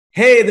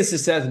Hey, this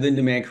is Seth with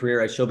In-Demand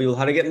Career. I show people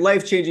how to get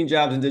life-changing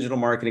jobs in digital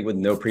marketing with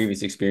no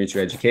previous experience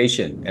or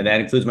education. And that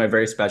includes my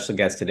very special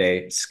guest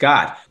today,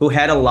 Scott, who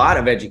had a lot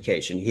of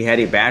education. He had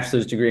a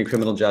bachelor's degree in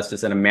criminal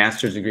justice and a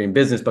master's degree in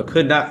business, but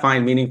could not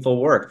find meaningful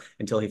work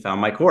until he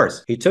found my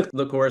course. He took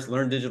the course,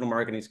 learned digital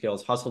marketing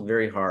skills, hustled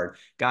very hard,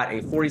 got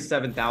a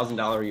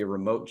 $47,000 a year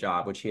remote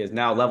job, which he has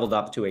now leveled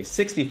up to a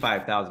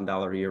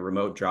 $65,000 a year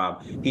remote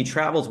job. He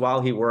travels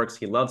while he works.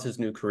 He loves his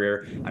new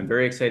career. I'm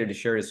very excited to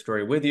share his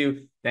story with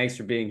you. Thanks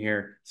for being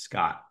here,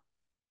 Scott.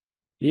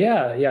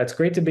 Yeah, it's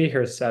great to be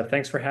here, Seth.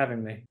 Thanks for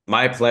having me.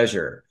 My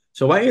pleasure.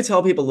 So, why don't you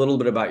tell people a little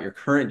bit about your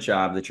current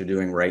job that you're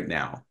doing right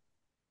now?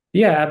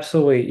 Yeah,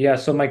 absolutely. Yeah,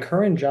 so my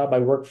current job, I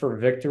work for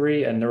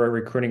Victory, and they're a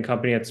recruiting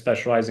company that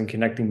specializes in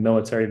connecting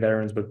military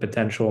veterans with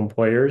potential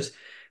employers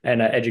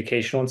and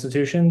educational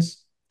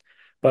institutions.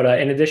 But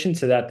in addition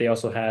to that, they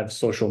also have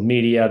social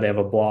media, they have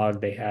a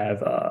blog, they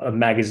have a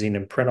magazine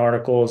and print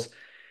articles.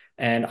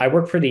 And I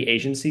work for the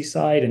agency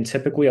side, and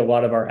typically a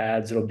lot of our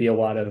ads, it'll be a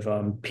lot of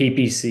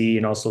PPC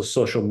and also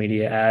social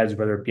media ads,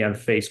 whether it be on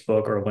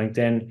Facebook or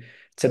LinkedIn.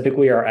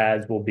 Typically, our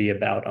ads will be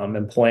about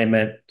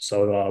employment.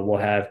 So we'll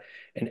have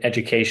an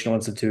educational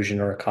institution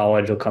or a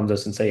college will come to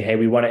us and say, hey,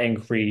 we want to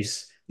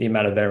increase the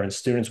amount of veteran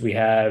students we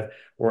have,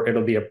 or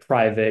it'll be a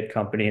private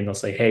company and they'll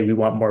say, hey, we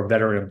want more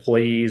veteran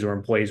employees or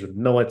employees with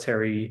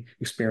military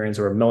experience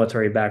or a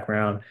military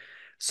background.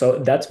 So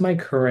that's my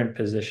current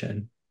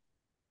position.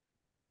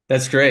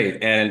 That's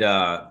great. And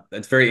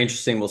that's very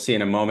interesting. We'll see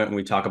in a moment when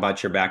we talk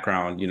about your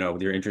background,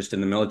 with your interest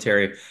in the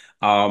military.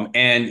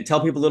 And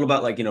tell people a little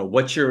about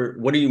what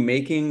are you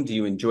making? Do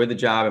you enjoy the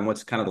job? And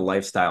what's kind of the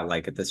lifestyle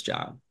like at this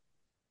job?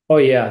 Oh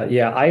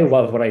yeah. I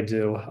love what I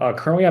do.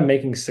 Currently, I'm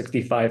making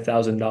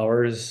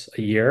 $65,000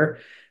 a year,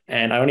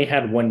 and I only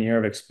had 1 year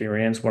of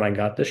experience when I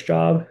got this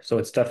job, so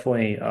it's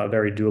definitely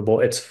very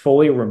doable. It's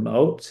fully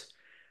remote,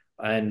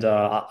 and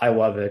I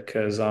love it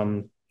because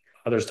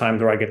there's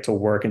times where I get to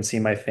work and see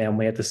my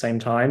family at the same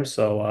time.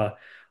 So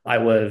I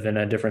live in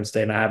a different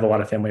state, and I have a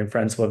lot of family and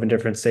friends who live in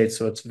different states,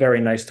 so it's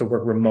very nice to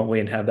work remotely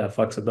and have that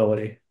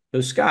flexibility.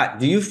 So, Scott,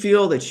 do you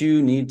feel that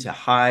you need to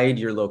hide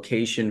your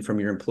location from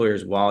your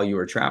employers while you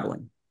are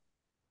traveling?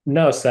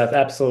 No, Seth,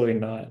 absolutely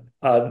not.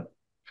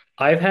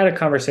 I've had a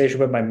conversation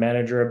with my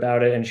manager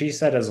about it, and she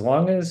said as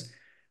long as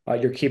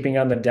you're keeping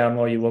on the down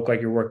low, you look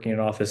like you're working in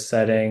an office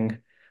setting,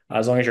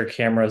 as long as your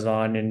camera's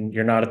on and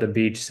you're not at the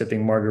beach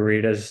sipping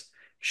margaritas,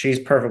 she's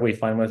perfectly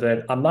fine with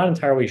it. I'm not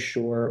entirely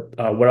sure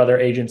what other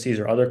agencies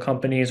or other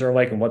companies are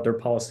like and what their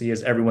policy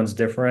is. Everyone's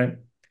different.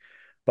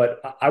 But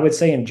I would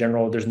say in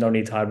general, there's no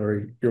need to hide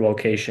your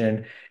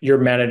location. Your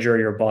manager,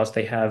 your boss,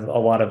 they have a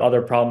lot of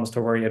other problems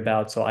to worry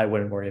about, so I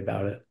wouldn't worry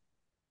about it.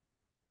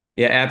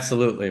 Yeah,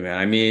 absolutely, man.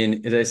 I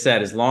mean, as I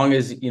said, as long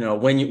as,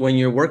 when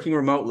you're working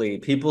remotely,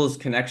 people's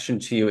connection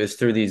to you is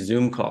through these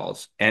Zoom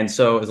calls. And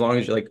so as long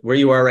as you're like where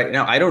you are right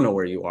now, I don't know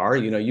where you are.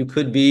 You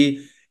could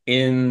be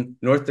in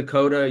North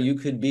Dakota, you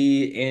could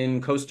be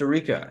in Costa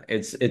Rica.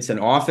 It's an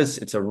office,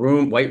 it's a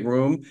room, white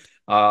room.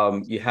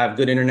 You have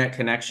good internet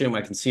connection.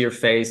 I can see your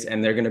face,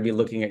 and they're going to be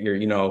looking at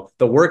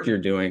the work you're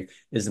doing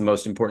is the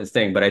most important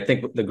thing. But I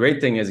think the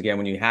great thing is, again,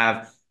 when you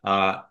have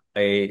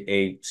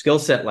a skill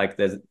set like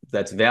this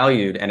that's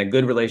valued and a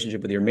good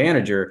relationship with your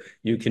manager,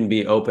 you can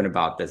be open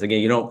about this. Again,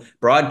 you don't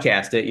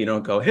broadcast it. You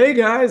don't go, "Hey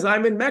guys,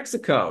 I'm in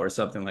Mexico" or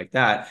something like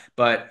that.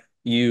 But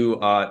you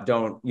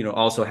don't,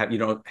 also have you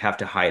don't have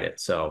to hide it.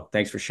 So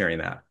thanks for sharing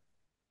that.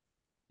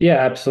 Yeah,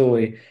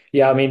 absolutely.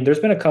 Yeah, I mean, there's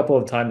been a couple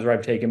of times where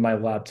I've taken my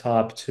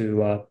laptop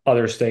to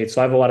other states.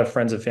 So I have a lot of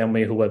friends and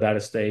family who live out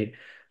of state.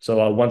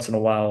 So once in a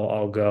while,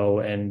 I'll go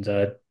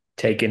and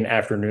take an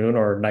afternoon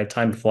or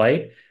nighttime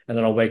flight, and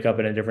then I'll wake up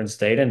in a different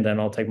state, and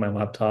then I'll take my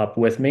laptop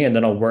with me, and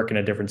then I'll work in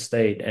a different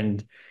state.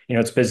 And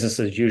it's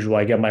business as usual.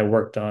 I get my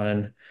work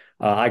done.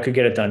 I could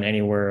get it done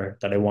anywhere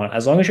that I want.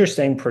 As long as you're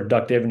staying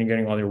productive and you're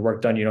getting all your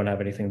work done, you don't have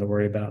anything to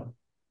worry about.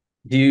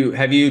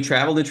 Have you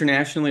traveled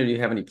internationally, or do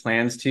you have any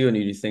plans to? And do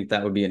you think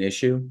that would be an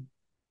issue?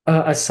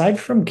 Aside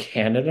from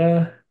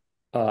Canada,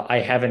 I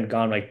haven't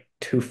gone like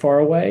too far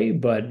away,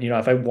 but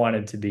if I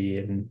wanted to be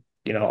in,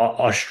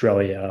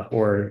 Australia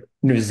or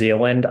New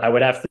Zealand, I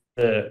would have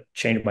to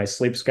change my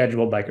sleep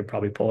schedule, but I could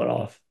probably pull it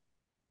off.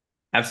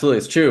 Absolutely,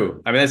 it's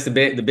true. I mean, that's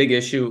the big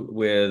issue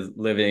with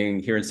living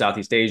here in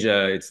Southeast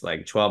Asia. It's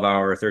like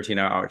 12-hour,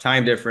 13-hour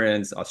time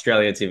difference.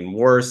 Australia, it's even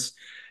worse.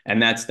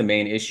 And that's the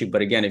main issue.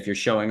 But again, if you're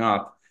showing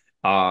up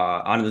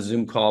on the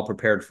Zoom call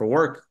prepared for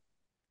work,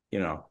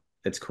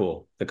 it's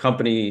cool. The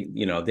company,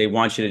 they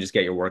want you to just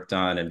get your work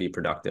done and be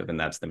productive, and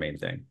that's the main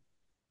thing.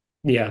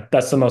 Yeah,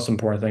 that's the most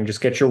important thing.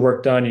 Just get your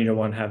work done. You don't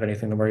want to have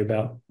anything to worry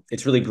about.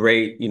 It's really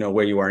great,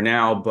 where you are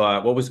now,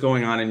 but what was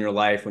going on in your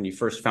life when you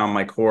first found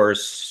my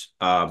course,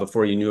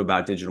 before you knew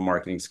about digital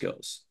marketing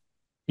skills?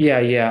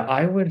 Yeah.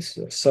 I would.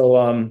 So,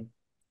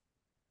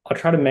 I'll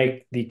try to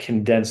make the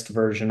condensed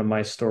version of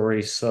my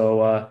story.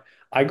 So,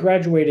 I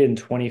graduated in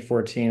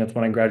 2014. That's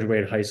when I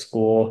graduated high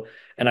school,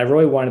 and I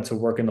really wanted to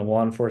work in the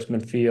law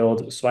enforcement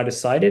field. So I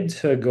decided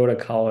to go to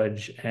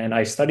college and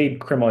I studied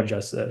criminal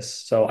justice.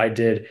 So I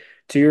did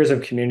 2 years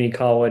of community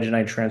college, and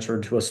I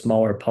transferred to a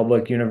smaller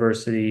public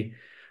university.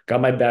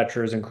 Got my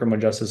bachelor's in criminal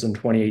justice in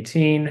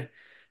 2018.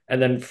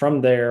 And then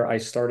from there, I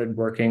started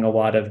working a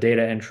lot of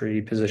data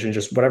entry positions,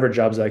 just whatever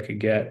jobs I could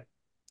get.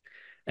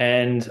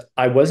 And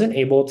I wasn't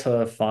able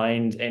to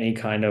find any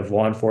kind of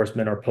law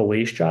enforcement or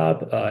police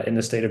job in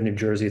the state of New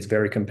Jersey. It's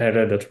very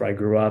competitive. That's where I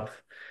grew up.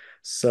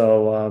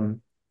 So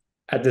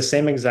at the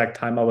same exact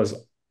time,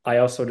 I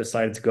also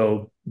decided to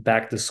go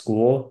back to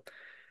school.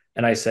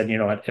 And I said, you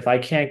know what, if I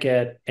can't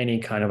get any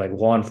kind of like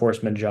law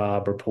enforcement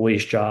job or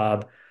police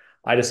job,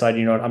 I decided,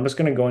 you know what, I'm just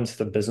going to go into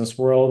the business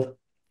world.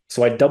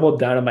 So I doubled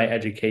down on my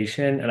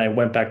education and I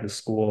went back to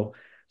school.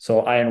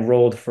 So I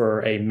enrolled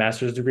for a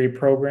master's degree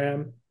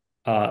program,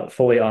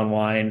 fully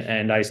online,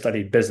 and I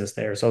studied business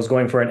there. So I was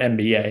going for an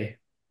MBA.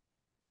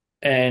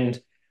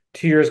 And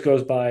 2 years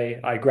goes by,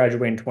 I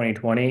graduate in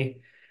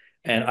 2020,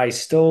 and I was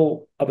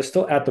still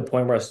at the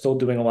point where I was still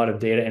doing a lot of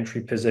data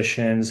entry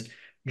positions,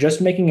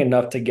 just making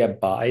enough to get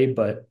by,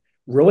 but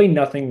really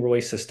nothing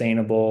really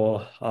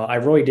sustainable. I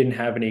really didn't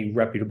have any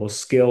reputable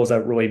skills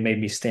that really made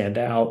me stand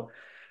out.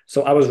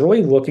 So I was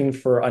really looking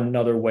for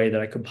another way that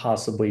I could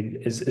possibly,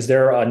 is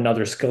there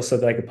another skill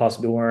set that I could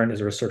possibly learn? Is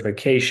there a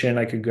certification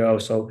I could go?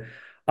 So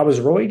I was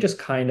really just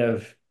kind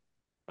of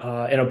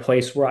in a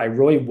place where I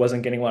really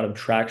wasn't getting a lot of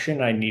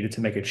traction. I needed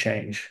to make a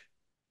change.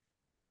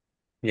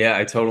 Yeah,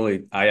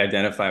 I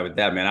identify with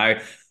that, man.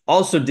 I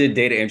also did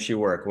data entry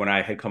work when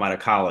I had come out of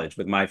college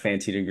with my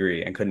fancy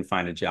degree and couldn't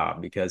find a job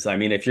because I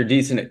mean, if you're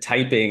decent at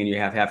typing and you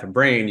have half a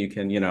brain, you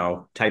can,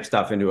 type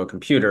stuff into a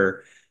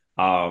computer.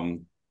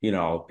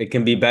 It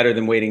can be better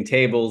than waiting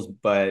tables,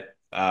 but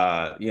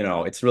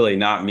it's really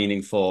not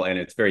meaningful and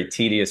it's very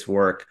tedious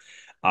work.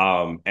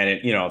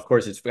 And of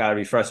course, it's got to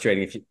be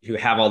frustrating if you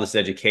have all this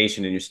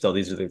education and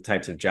these are the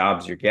types of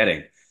jobs you're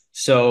getting.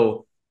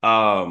 So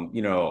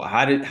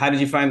how did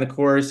you find the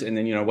course? And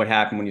then, what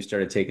happened when you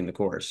started taking the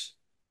course?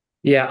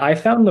 Yeah, I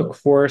found the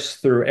course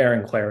through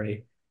Aaron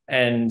Clary.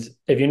 And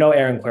if you know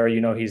Aaron Clary, you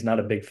know he's not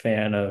a big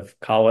fan of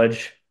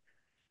college.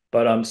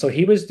 But so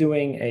he was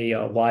doing a,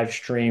 live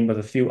stream with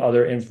a few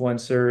other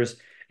influencers,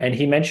 and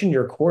he mentioned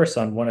your course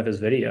on one of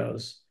his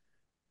videos.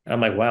 And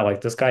I'm like, wow,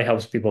 like this guy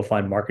helps people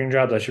find marketing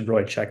jobs. I should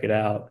really check it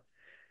out.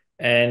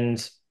 And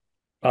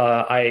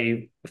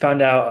I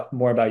found out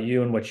more about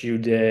you and what you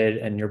did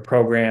and your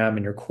program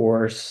and your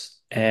course.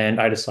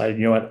 And I decided,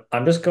 you know what,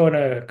 I'm just going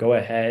to go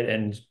ahead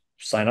and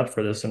sign up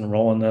for this and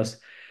enroll in this.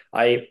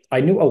 I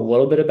knew a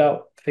little bit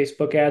about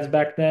Facebook ads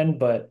back then,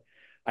 but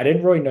I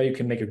didn't really know you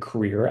can make a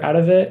career out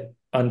of it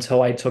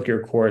until I took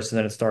your course, and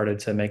then it started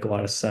to make a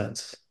lot of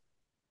sense.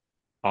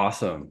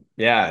 Awesome.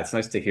 Yeah, it's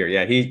nice to hear.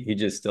 Yeah, he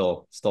just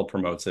still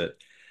promotes it.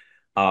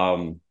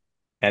 Um,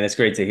 and it's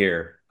great to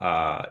hear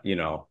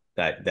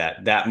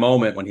that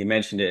moment when he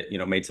mentioned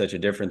it, made such a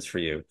difference for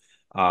you.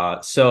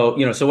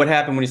 So what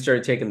happened when you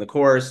started taking the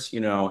course,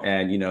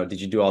 and did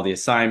you do all the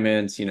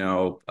assignments,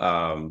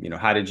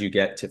 how did you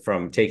get to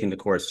from taking the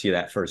course to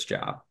that first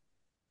job?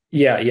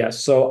 Yeah, yeah.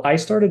 So I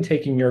started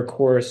taking your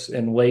course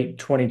in late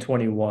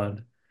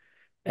 2021,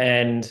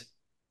 and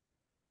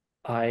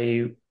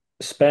I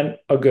spent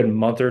a good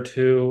month or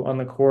two on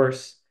the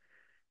course.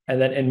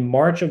 And then in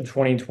March of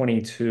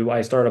 2022,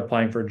 I started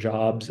applying for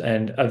jobs,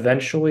 and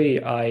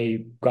eventually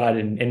I got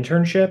an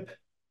internship.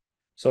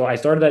 So I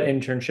started that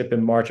internship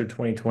in March of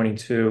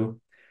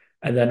 2022.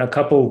 And then a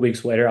couple of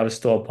weeks later, I was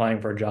still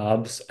applying for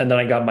jobs. And then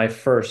I got my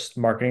first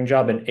marketing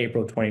job in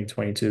April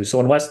 2022. So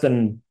in less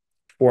than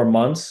 4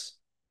 months,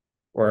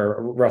 or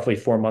roughly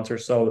 4 months or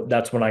so,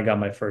 that's when I got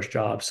my first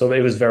job. So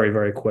it was very,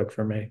 very quick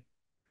for me.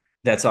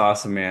 That's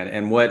awesome, man.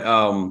 And what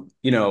was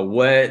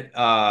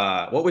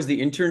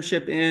the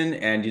internship in?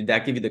 And did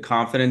that give you the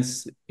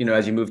confidence,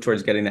 as you move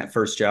towards getting that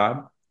first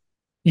job?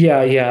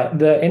 Yeah, yeah.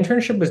 The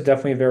internship was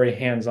definitely very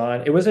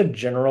hands-on. It was a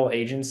general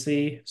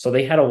agency, so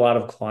they had a lot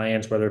of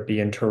clients, whether it be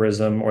in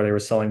tourism or they were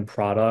selling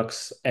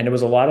products. And it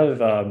was a lot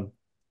of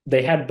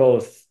they had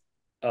both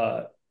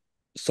uh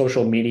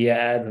social media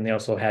ads and they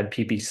also had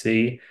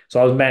PPC. So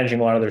I was managing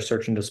a lot of their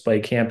search and display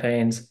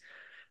campaigns.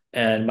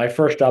 And my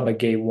first job at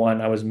Gate One,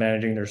 I was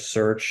managing their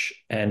search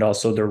and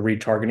also their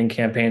retargeting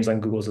campaigns on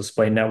Google's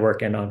display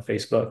network and on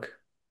Facebook.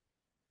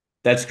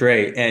 That's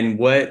great. And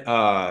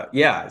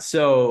yeah.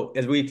 So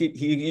as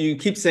you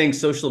keep saying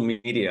social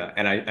media,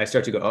 and I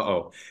start to go,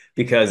 uh-oh,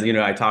 because,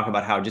 I talk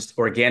about how just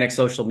organic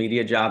social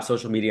media jobs,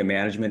 social media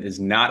management is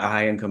not a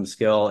high income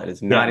skill. It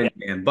is not Yeah. in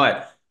demand,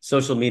 but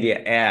social media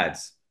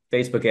ads,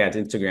 Facebook ads,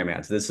 Instagram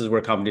ads, this is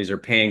where companies are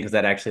paying because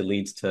that actually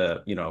leads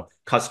to,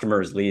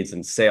 customers, leads,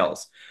 and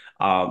sales.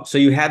 So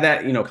you had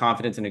that,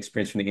 confidence and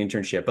experience from the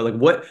internship, but like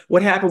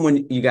what happened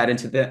when you got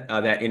into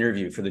that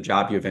interview for the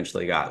job you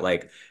eventually got?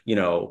 Like,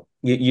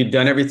 you'd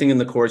done everything in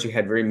the course. You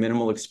had very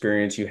minimal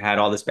experience. You had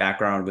all this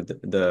background with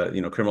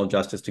the criminal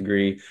justice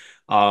degree.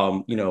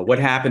 What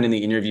happened in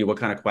the interview? What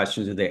kind of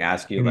questions did they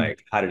ask you? Mhm.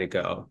 Like, how did it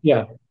go?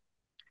 Yeah.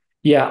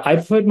 Yeah, I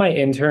put my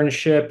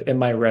internship in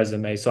my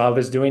resume. So I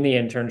was doing the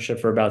internship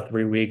for about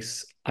 3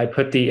 weeks. I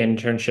put the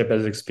internship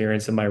as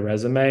experience in my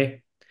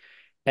resume.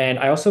 And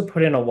I also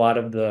put in a lot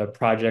of the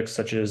projects,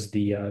 such as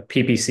the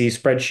PPC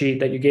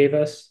spreadsheet that you gave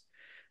us,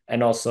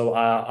 and also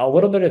a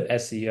little bit of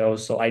SEO.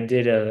 So I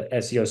did a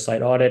SEO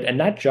site audit, and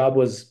that job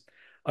was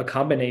a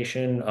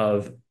combination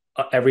of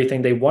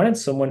everything. They wanted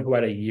someone who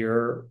had a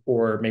year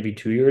or maybe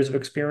 2 years of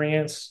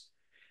experience,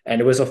 and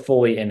it was a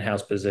fully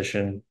in-house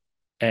position.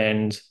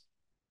 And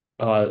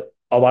uh,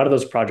 a lot of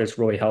those projects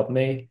really helped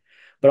me.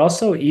 But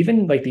also,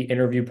 even like the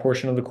interview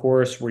portion of the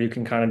course, where you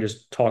can kind of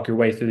just talk your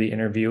way through the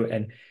interview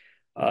and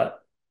uh,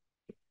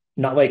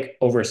 not like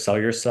oversell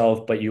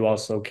yourself, but you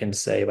also can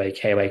say like,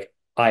 hey, like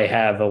I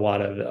have a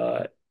lot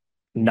of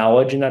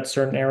knowledge in that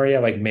certain area.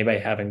 Like maybe I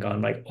haven't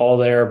gone like all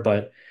there,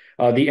 but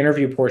the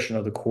interview portion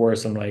of the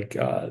course, and like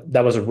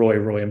that was a really,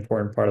 really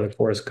important part of the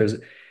course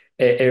because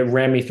it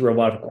ran me through a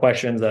lot of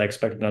questions that I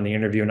expected on the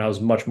interview, and I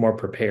was much more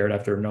prepared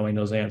after knowing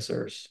those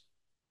answers.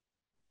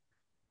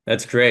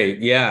 That's great.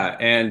 Yeah.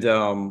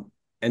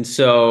 And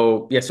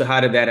so yeah, so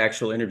how did that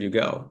actual interview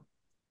go?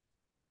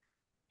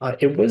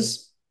 It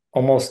was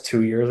almost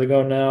 2 years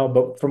ago now,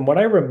 but from what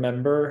I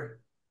remember,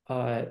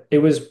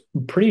 it was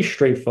pretty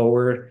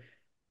straightforward.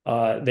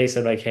 They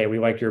said like, "Hey, we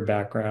like your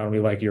background, we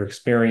like your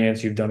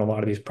experience. You've done a lot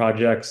of these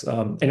projects.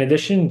 In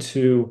addition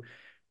to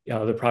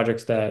the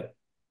projects that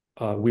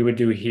we would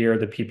do here,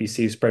 the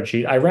PPC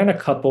spreadsheet. I ran a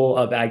couple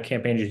of ad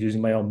campaigns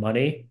using my own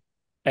money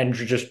and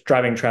just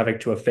driving traffic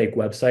to a fake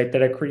website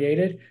that I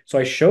created. So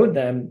I showed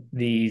them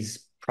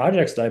these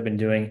projects that I've been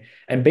doing,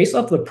 and based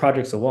off the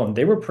projects alone,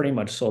 they were pretty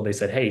much sold. They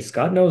said, "Hey,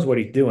 Scott knows what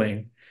he's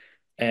doing."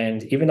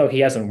 And even though he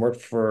hasn't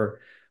worked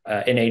for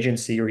an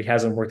agency or he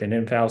hasn't worked in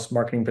an in-house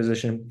marketing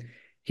position,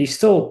 he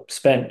still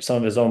spent some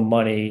of his own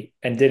money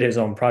and did his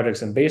own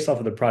projects. And based off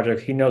of the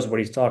project, he knows what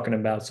he's talking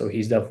about. So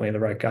he's definitely the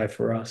right guy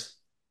for us.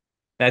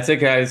 That's it,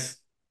 guys.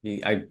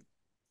 I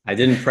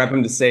didn't prep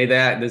him to say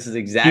that. This is He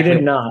exactly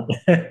did not.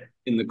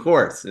 in the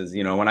course is,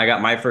 when I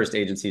got my first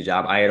agency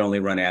job, I had only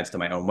run ads to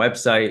my own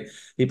website.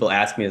 People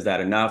ask me, is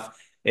that enough?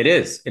 It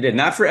is. It is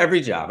not for every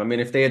job. I mean,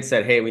 if they had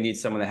said, hey, we need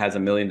someone that has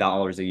 $1 million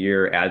a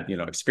year ad,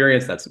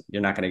 experience, that's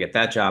you're not going to get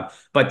that job.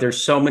 But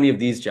there's so many of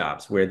these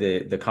jobs where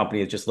the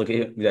company is just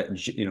looking at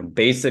that,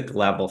 basic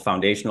level,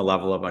 foundational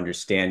level of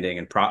understanding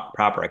and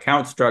proper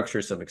account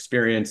structure, some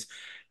experience.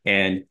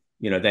 And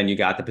then you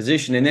got the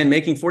position, and then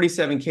making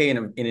 47K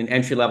in an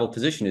entry level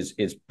position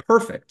is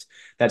perfect.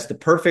 That's the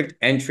perfect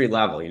entry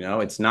level.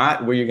 It's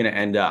not where you're going to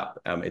end up.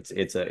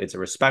 It's a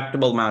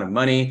respectable amount of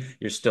money.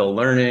 You're still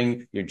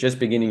learning. You're just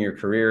beginning your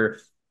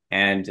career,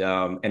 and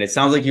it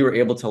sounds like you were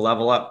able to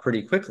level up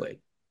pretty quickly.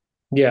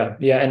 Yeah,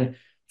 yeah. And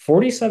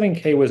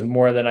 47K was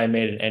more than I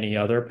made in any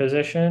other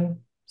position.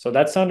 So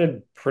that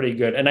sounded pretty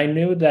good. And I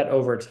knew that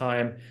over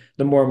time,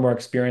 the more and more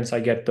experience I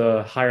get,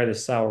 the higher the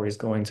salary is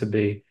going to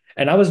be.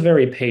 And I was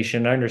very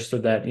patient. I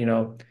understood that,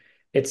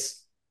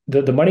 it's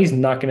the money's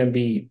not going to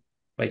be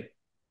like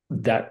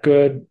that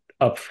good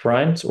up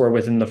front or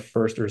within the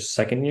first or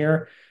second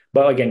year.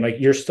 But again, like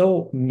you're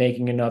still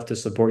making enough to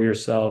support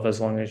yourself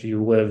as long as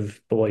you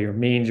live below your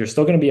means, you're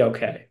still going to be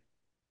okay.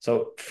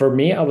 So for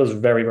me, I was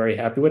very, very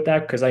happy with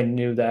that because I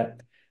knew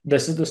that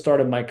this is the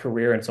start of my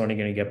career and it's only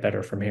going to get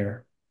better from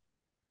here.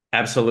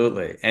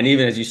 Absolutely. And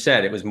even as you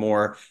said, it was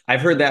more,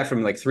 I've heard that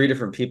from like three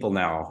different people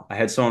now. I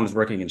had someone who was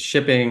working in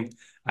shipping.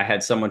 I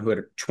had someone who had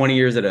 20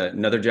 years at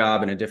another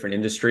job in a different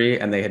industry,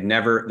 and they had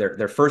never,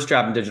 their first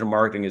job in digital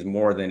marketing is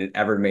more than it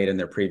ever made in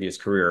their previous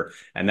career.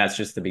 And that's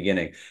just the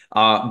beginning.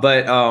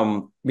 But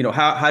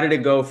how did it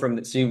go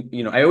from, so,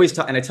 I always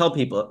tell, and I tell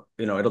people,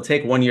 it'll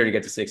take 1 year to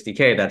get to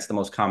 60K. That's the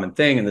most common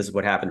thing. And this is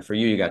what happened for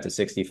you. You got to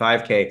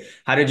 65K.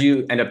 How did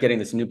you end up getting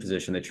this new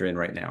position that you're in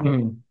right now?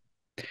 Mhm.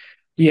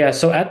 Yeah,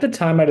 so at the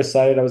time I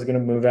decided I was going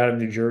to move out of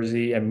New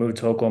Jersey and move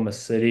to Oklahoma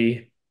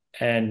City.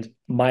 And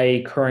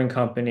my current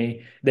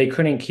company, they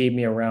couldn't keep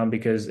me around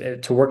because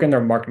to work in their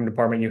marketing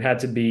department, you had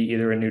to be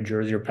either in New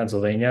Jersey or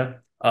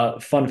Pennsylvania.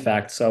 Fun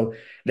fact. So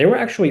they were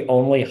actually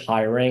only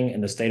hiring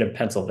in the state of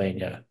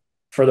Pennsylvania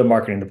for the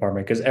marketing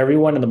department because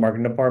everyone in the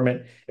marketing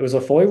department, it was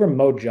a fully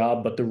remote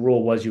job, but the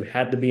rule was you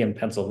had to be in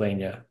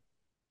Pennsylvania.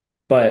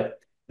 But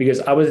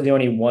because I was the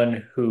only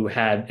one who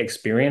had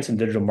experience in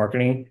digital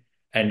marketing,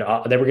 and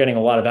they were getting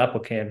a lot of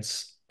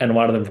applicants, and a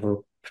lot of them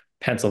were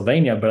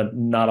Pennsylvania, but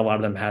not a lot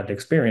of them had the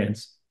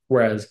experience.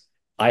 Whereas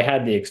I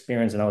had the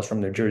experience and I was from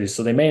New Jersey.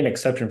 So they made an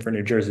exception for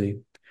New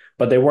Jersey,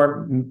 but they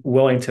weren't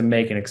willing to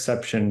make an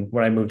exception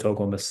when I moved to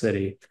Oklahoma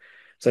City.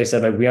 So they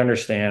said, like, we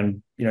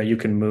understand, you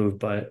can move,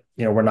 but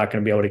we're not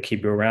going to be able to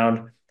keep you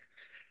around.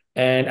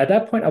 And at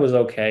that point, I was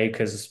okay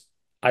because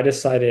I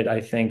decided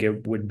I think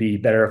it would be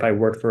better if I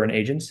worked for an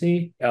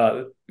agency.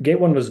 Gate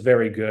One was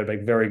very good,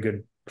 like very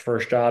good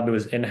first job. It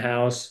was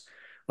in-house.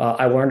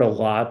 I learned a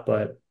lot,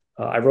 but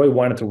I really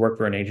wanted to work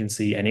for an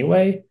agency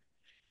anyway.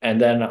 And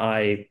then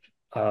I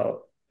uh,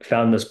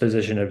 found this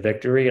position at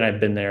Victory, and I've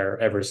been there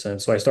ever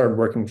since. So I started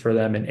working for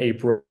them in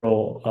April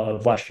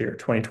of last year,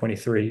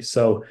 2023.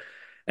 So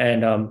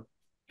and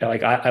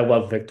like I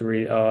love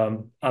Victory.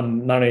 I'm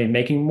not only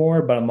making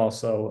more, but I'm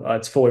also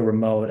it's fully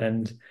remote.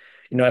 And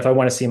if I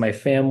want to see my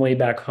family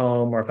back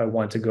home or if I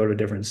want to go to a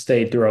different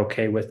state, they're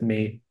okay with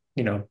me,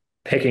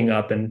 picking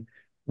up and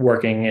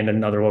working in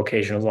another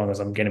location as long as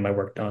I'm getting my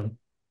work done.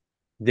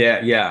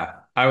 Yeah, yeah.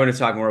 I want to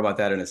talk more about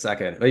that in a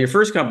second. But your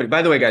first company,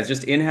 by the way, guys,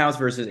 just in-house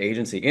versus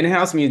agency.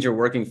 In-house means you're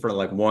working for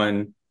like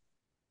one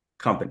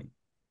company,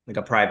 like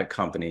a private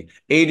company.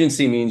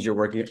 Agency means you're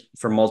working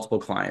for multiple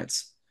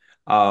clients.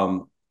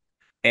 Um,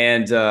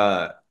 and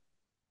but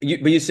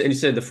you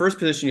said the first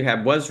position you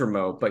had was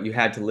remote, but you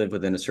had to live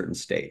within a certain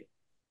state.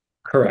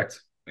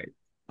 Correct. Right.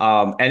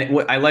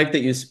 And I like that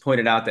you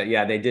pointed out that,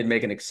 yeah, they did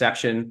make an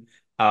exception,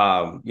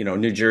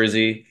 New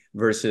Jersey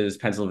versus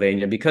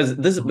Pennsylvania, because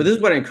but this is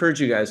what I encourage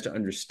you guys to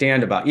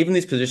understand about even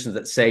these positions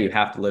that say you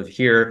have to live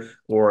here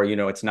or,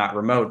 it's not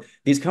remote.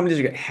 These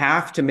companies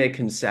have to make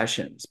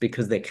concessions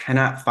because they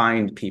cannot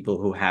find people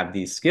who have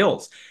these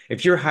skills.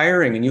 If you're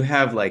hiring and you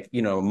have like,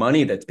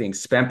 money that's being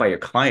spent by your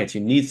clients,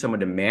 you need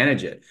someone to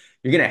manage it.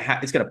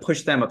 It's gonna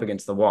push them up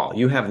against the wall.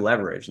 You have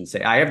leverage and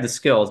say, I have the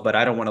skills, but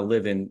I don't want to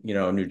live in,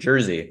 New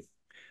Jersey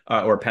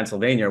or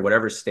Pennsylvania or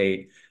whatever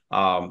state,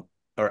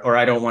 or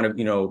I don't want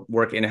to,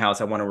 work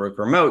in-house. I want to work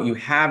remote. You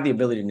have the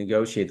ability to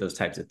negotiate those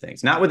types of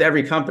things. Not with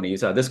every company. You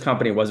saw this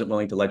company wasn't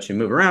willing to let you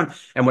move around.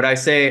 And what I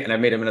say, and I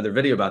made another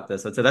video about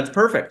this, I said, that's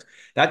perfect.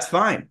 That's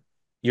fine.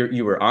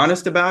 You were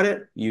honest about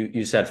it.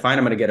 You said, fine,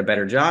 I'm going to get a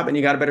better job, and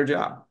you got a better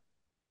job.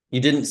 You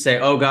didn't say,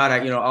 "Oh God, I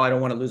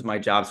don't want to lose my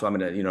job, so I'm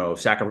going to,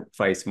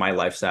 sacrifice my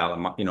lifestyle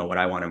and what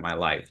I want in my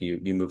life."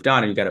 You moved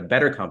on, and you got a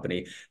better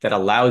company that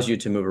allows you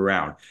to move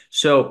around.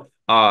 So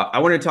I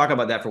want to talk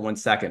about that for 1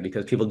 second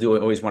because people do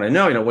always want to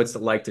know, what's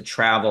it like to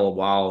travel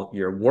while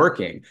you're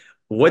working?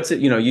 What's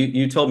it,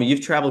 you told me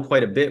you've traveled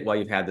quite a bit while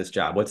you've had this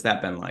job. What's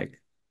that been like?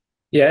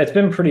 Yeah, it's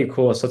been pretty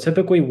cool. So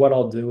typically what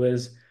I'll do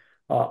is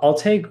I'll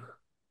take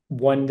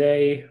one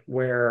day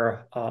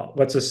where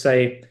let's just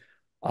say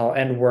I'll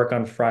end work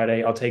on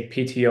Friday. I'll take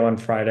PTO on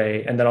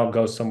Friday and then I'll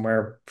go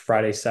somewhere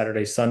Friday,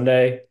 Saturday,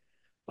 Sunday.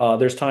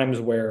 There's times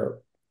where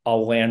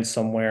I'll land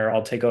somewhere.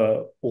 I'll take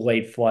a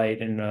late flight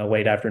in a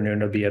late afternoon.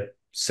 It'll be a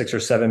 6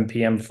 or 7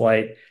 p.m.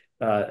 flight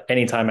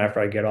anytime after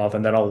I get off.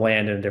 And then I'll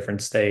land in a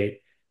different state.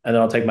 And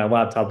then I'll take my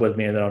laptop with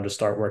me and then I'll just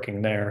start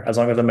working there. As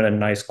long as I'm in a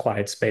nice,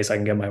 quiet space, I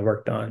can get my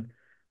work done.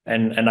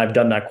 And I've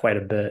done that quite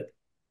a bit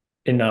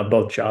in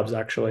both jobs,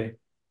 actually.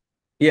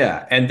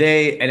 Yeah, and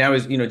I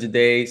was, did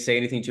they say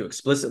anything to you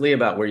explicitly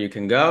about where you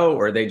can go,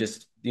 or they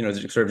just,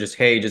 sort of just,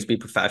 hey, just be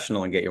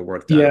professional and get your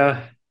work done?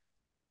 Yeah.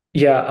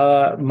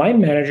 Yeah, my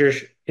manager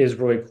is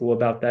really cool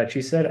about that.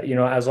 She said,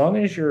 as long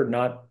as you're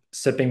not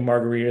sipping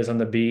margaritas on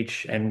the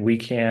beach and we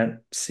can't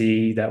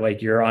see that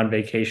like you're on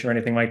vacation or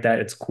anything like that,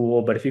 it's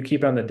cool. But if you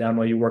keep it on the down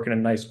low, you work in a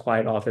nice,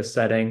 quiet office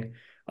setting,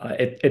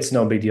 it's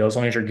no big deal. As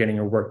long as you're getting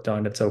your work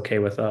done, it's okay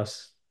with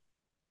us.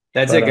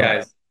 That's But it,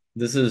 guys.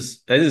 This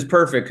is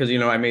perfect because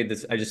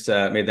I just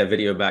made that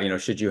video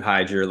about should you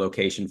hide your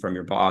location from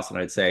your boss, and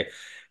I'd say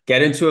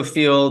get into a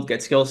field,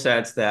 get skill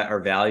sets that are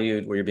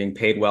valued, where you're being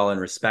paid well and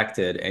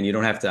respected, and you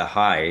don't have to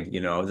hide.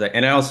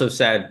 And I also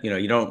said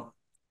you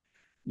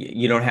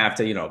don't have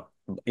to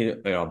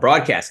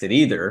broadcast it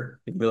either.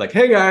 You can be like,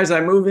 hey guys,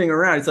 I'm moving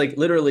around. It's like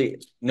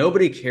literally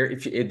nobody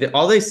cares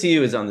all they see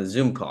you is on the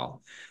Zoom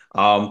call.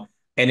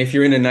 And if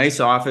you're in a nice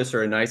office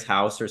or a nice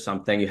house or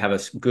something, you have a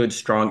good,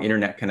 strong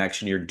internet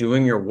connection, you're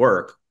doing your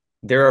work.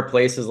 There are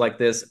places like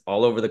this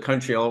all over the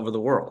country, all over the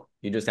world.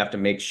 You just have to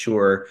make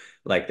sure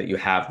like that you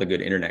have the good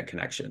internet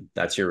connection.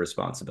 That's your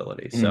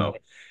responsibility. mm,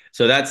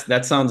 So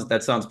that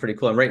sounds pretty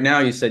cool. And right now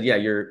you said, yeah,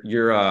 you're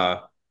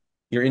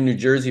in New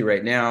Jersey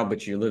right now,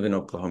 but you live in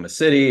Oklahoma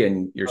City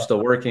and you're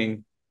still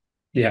working.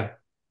 yeah.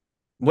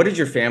 What did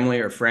your family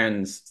or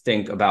friends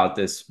think about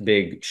this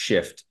big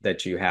shift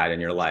that you had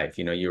in your life?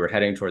 You were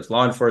heading towards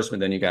law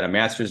enforcement, then you got a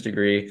master's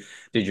degree.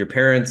 Did your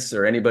parents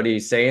or anybody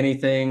say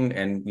anything?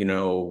 And,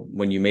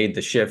 when you made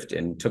the shift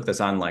and took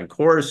this online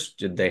course,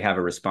 did they have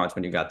a response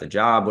when you got the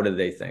job? What did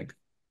they think?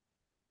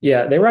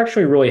 Yeah, they were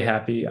actually really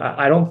happy.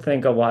 I don't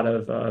think a lot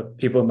of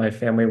people in my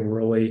family were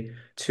really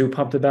too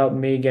pumped about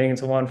me getting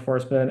into law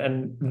enforcement,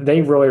 and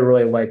they really,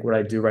 really like what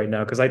I do right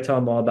now because I tell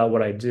them all about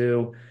what I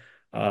do,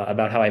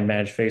 about how I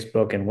manage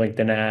Facebook and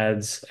LinkedIn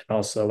ads, and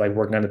also like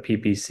working on the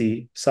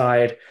PPC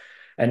side.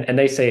 And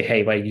they say,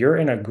 hey, like you're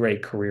in a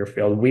great career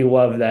field. We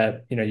love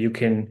that, you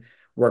can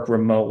work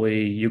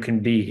remotely, you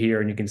can be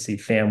here and you can see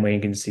family, you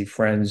can see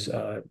friends.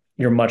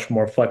 You're much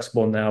more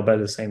flexible now, but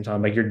at the same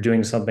time, like you're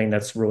doing something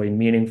that's really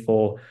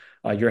meaningful.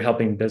 You're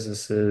helping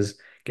businesses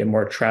get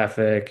more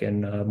traffic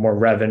and more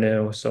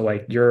revenue. So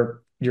like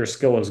your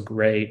skill is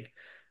great.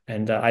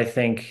 And I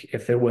think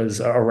if it was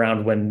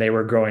around when they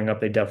were growing up,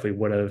 they definitely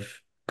would have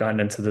gotten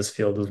into this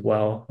field as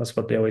well. That's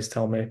what they always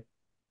tell me.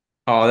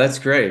 Oh, that's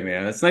great,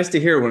 man. It's nice to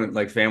hear when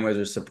like families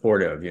are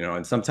supportive,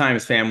 and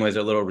sometimes families are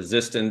a little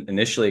resistant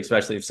initially,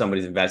 especially if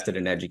somebody's invested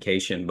in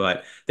education,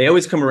 but they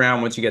always come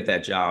around once you get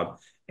that job.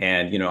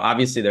 And,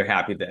 obviously they're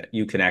happy that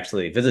you can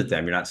actually visit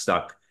them. You're not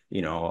stuck,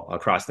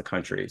 across the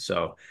country.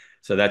 So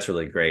that's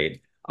really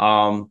great.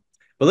 But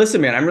listen,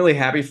 man, I'm really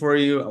happy for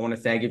you. I want to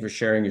thank you for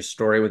sharing your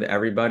story with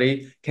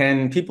everybody.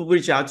 Can people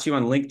reach out to you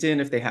on LinkedIn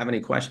if they have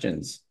any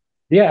questions?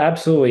 Yeah,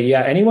 absolutely.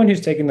 Yeah, anyone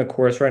who's taking the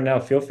course right now,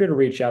 feel free to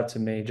reach out to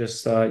me.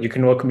 Just you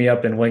can look me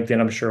up in LinkedIn.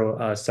 I'm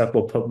sure Seth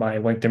will put my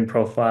LinkedIn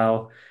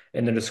profile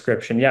in the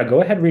description. Yeah,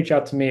 go ahead, reach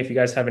out to me if you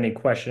guys have any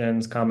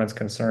questions, comments,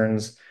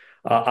 concerns.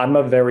 I'm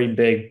a very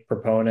big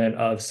proponent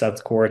of Seth's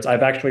course.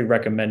 I've actually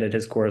recommended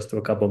his course to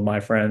a couple of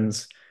my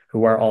friends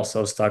who are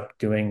also stuck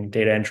doing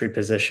data entry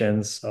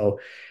positions.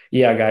 So,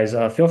 yeah, guys,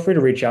 feel free to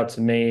reach out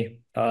to me.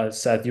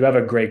 Seth, you have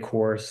a great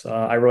course.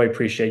 I really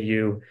appreciate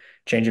you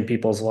changing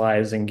people's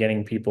lives and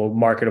getting people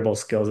marketable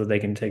skills that they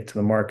can take to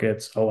the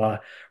market. So,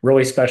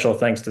 really special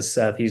thanks to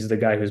Seth. He's the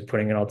guy who's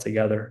putting it all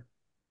together.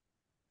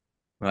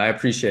 Well, I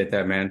appreciate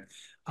that, man.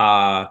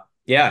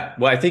 Yeah.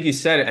 Well, I think you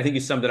said it. I think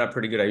you summed it up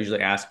pretty good. I usually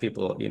ask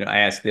people, I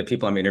ask the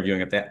people I'm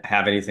interviewing if they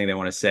have anything they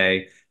want to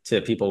say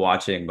to people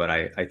watching, but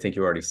I think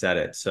you already said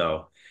it.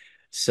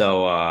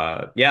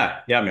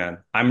 Yeah, man.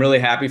 I'm really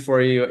happy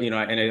for you, and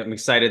I'm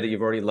excited that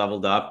you've already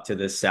leveled up to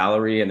this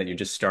salary and that you're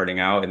just starting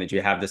out and that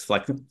you have this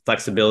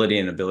flexibility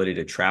and ability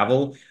to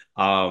travel.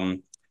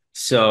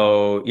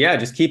 So yeah,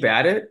 just keep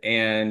at it.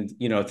 And,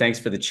 thanks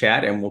for the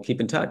chat and we'll keep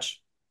in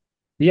touch.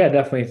 Yeah,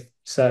 definitely,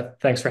 Seth.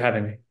 Thanks for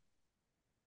having me.